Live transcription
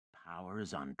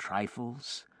hours on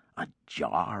trifles, a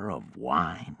jar of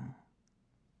wine.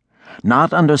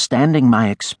 Not understanding my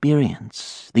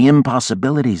experience, the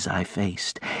impossibilities I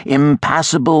faced,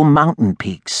 impassable mountain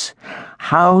peaks,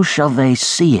 how shall they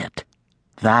see it,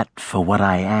 that for what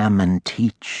I am and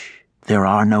teach there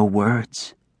are no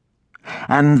words,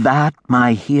 and that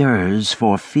my hearers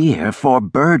for fear, for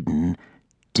burden,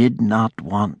 did not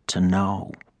want to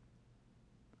know?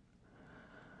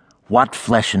 What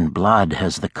flesh and blood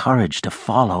has the courage to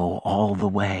follow all the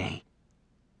way?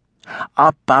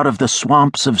 Up out of the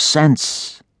swamps of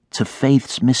sense to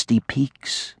faith's misty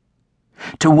peaks,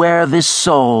 to where this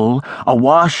soul,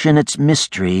 awash in its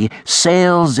mystery,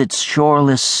 sails its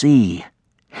shoreless sea.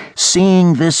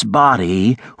 Seeing this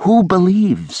body, who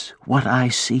believes what I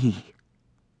see?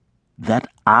 That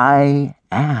I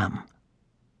am.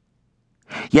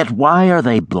 Yet why are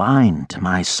they blind to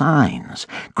my signs,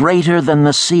 greater than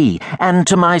the sea, and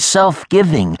to my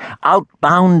self-giving,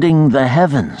 outbounding the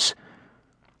heavens?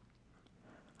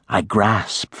 I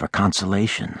grasp for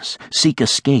consolations, seek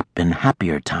escape in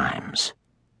happier times.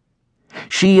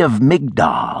 She of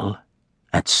Migdol,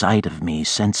 at sight of me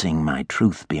sensing my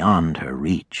truth beyond her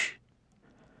reach.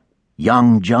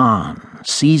 Young John,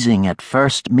 seizing at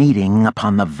first meeting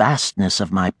upon the vastness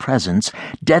of my presence,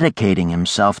 dedicating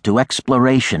himself to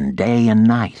exploration day and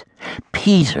night.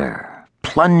 Peter,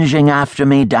 plunging after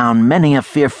me down many a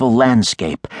fearful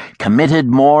landscape, committed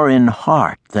more in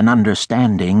heart than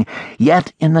understanding,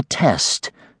 yet in the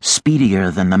test, speedier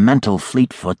than the mental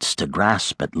fleetfoots to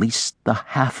grasp at least the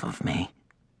half of me.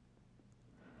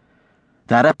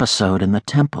 That episode in the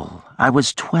temple, I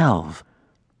was 12.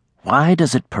 Why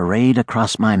does it parade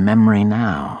across my memory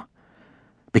now?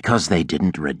 Because they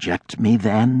didn't reject me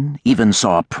then, even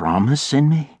saw a promise in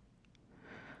me?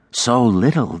 So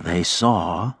little they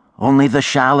saw, only the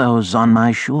shallows on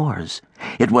my shores.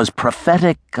 It was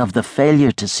prophetic of the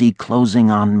failure to see closing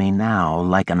on me now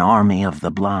like an army of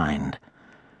the blind.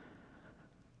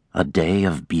 A day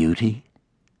of beauty?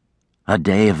 A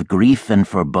day of grief and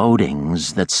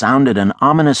forebodings that sounded an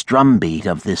ominous drumbeat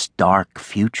of this dark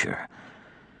future.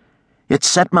 It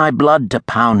set my blood to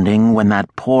pounding when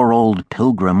that poor old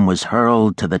pilgrim was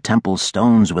hurled to the temple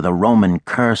stones with a Roman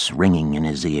curse ringing in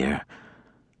his ear.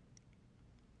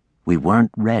 We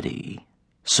weren't ready.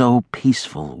 So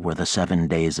peaceful were the 7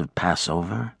 days of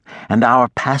Passover, and our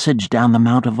passage down the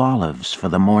Mount of Olives for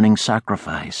the morning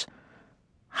sacrifice.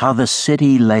 How the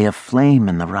city lay aflame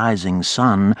in the rising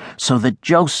sun, so that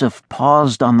Joseph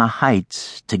paused on the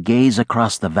heights to gaze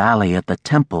across the valley at the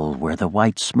temple where the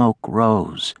white smoke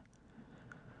rose.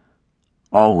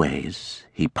 Always,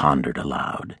 he pondered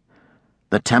aloud,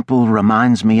 the temple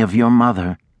reminds me of your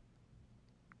mother.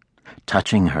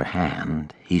 Touching her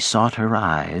hand, he sought her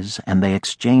eyes, and they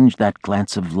exchanged that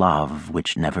glance of love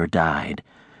which never died.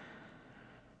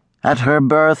 At her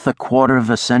birth a quarter of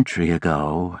a century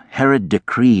ago, Herod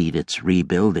decreed its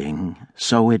rebuilding,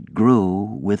 so it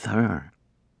grew with her.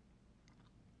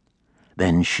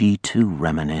 Then she too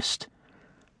reminisced.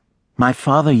 My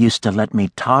father used to let me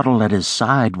toddle at his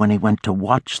side when he went to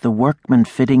watch the workmen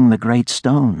fitting the great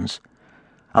stones.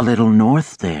 A little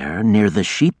north there, near the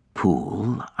sheep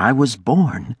pool, I was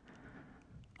born.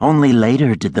 Only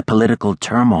later did the political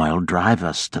turmoil drive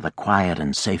us to the quiet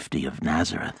and safety of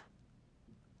Nazareth.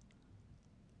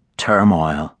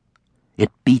 Turmoil.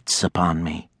 It beats upon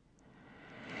me.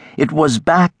 It was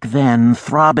back then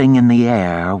throbbing in the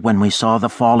air when we saw the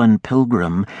fallen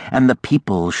pilgrim and the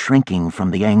people shrinking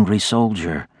from the angry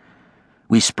soldier.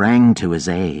 We sprang to his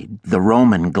aid, the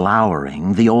Roman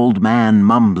glowering, the old man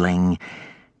mumbling,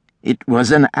 "It was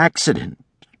an accident,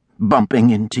 bumping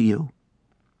into you."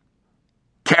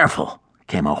 "Careful,"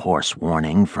 came a hoarse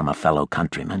warning from a fellow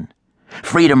countryman.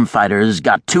 "Freedom fighters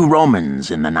got 2 Romans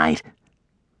in the night."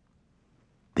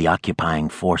 The occupying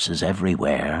forces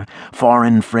everywhere,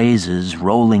 foreign phrases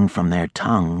rolling from their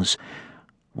tongues.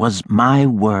 Was my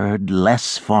word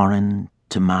less foreign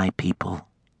to my people?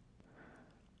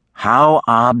 How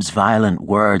Ab's violent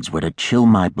words were to chill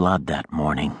my blood that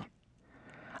morning.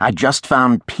 I just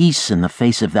found peace in the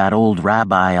face of that old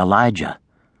Rabbi Elijah.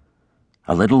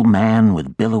 A little man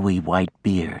with billowy white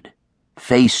beard,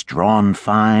 face drawn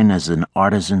fine as an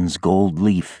artisan's gold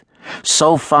leaf,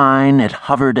 so fine it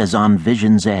hovered as on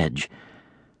vision's edge,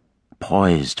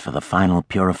 poised for the final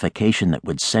purification that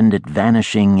would send it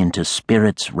vanishing into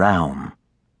spirit's realm.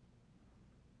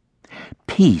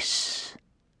 Peace.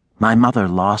 My mother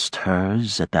lost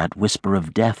hers at that whisper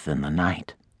of death in the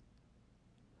night.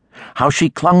 How she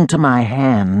clung to my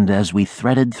hand as we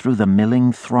threaded through the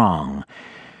milling throng.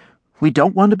 "We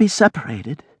don't want to be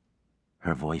separated,"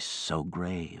 her voice so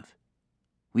grave.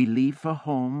 "We leave for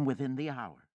home within the hour."